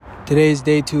Today is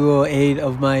day 208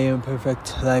 of my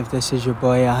imperfect life. This is your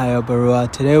boy Yahya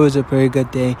Barua. Today was a pretty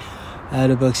good day. I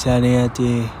had a book signing at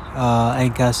the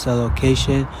Ancaster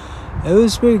location. It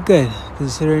was pretty good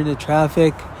considering the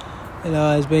traffic.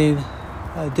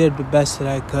 I did the best that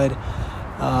I could.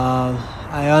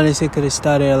 I honestly could have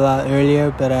started a lot earlier,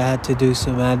 but I had to do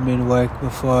some admin work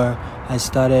before I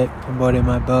started promoting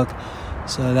my book.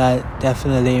 So that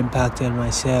definitely impacted my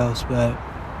sales, but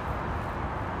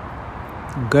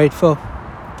I'm grateful.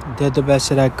 Did the best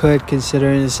that I could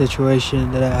considering the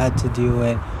situation that I had to deal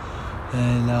with.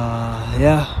 And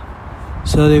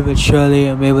slowly but surely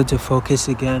I'm able to focus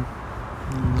again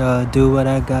and do what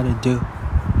I gotta do.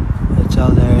 That's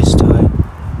all there is to it.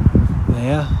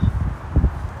 But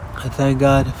I thank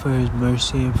God for His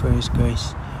mercy and for His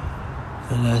grace.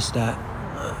 And that's that.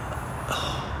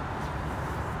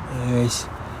 Anyways,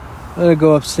 I'm gonna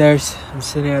go upstairs. I'm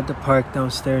sitting at the park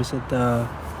downstairs at the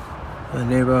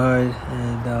neighborhood,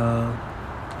 and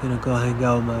gonna go hang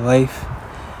out with my wife,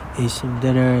 eat some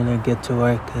dinner, and then get to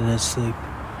work and then sleep.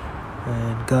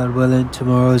 And God willing,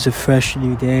 tomorrow is a fresh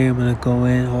new day. I'm gonna go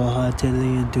in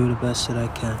wholeheartedly and do the best that I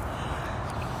can.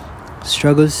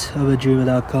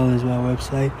 strugglesofadreamer.com is my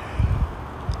website.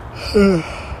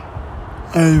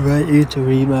 I invite you to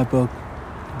read my book.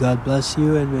 God bless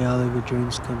you, and may all of your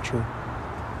dreams come true.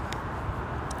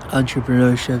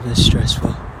 Entrepreneurship is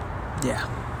stressful.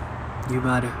 You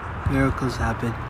matter. Miracles happen.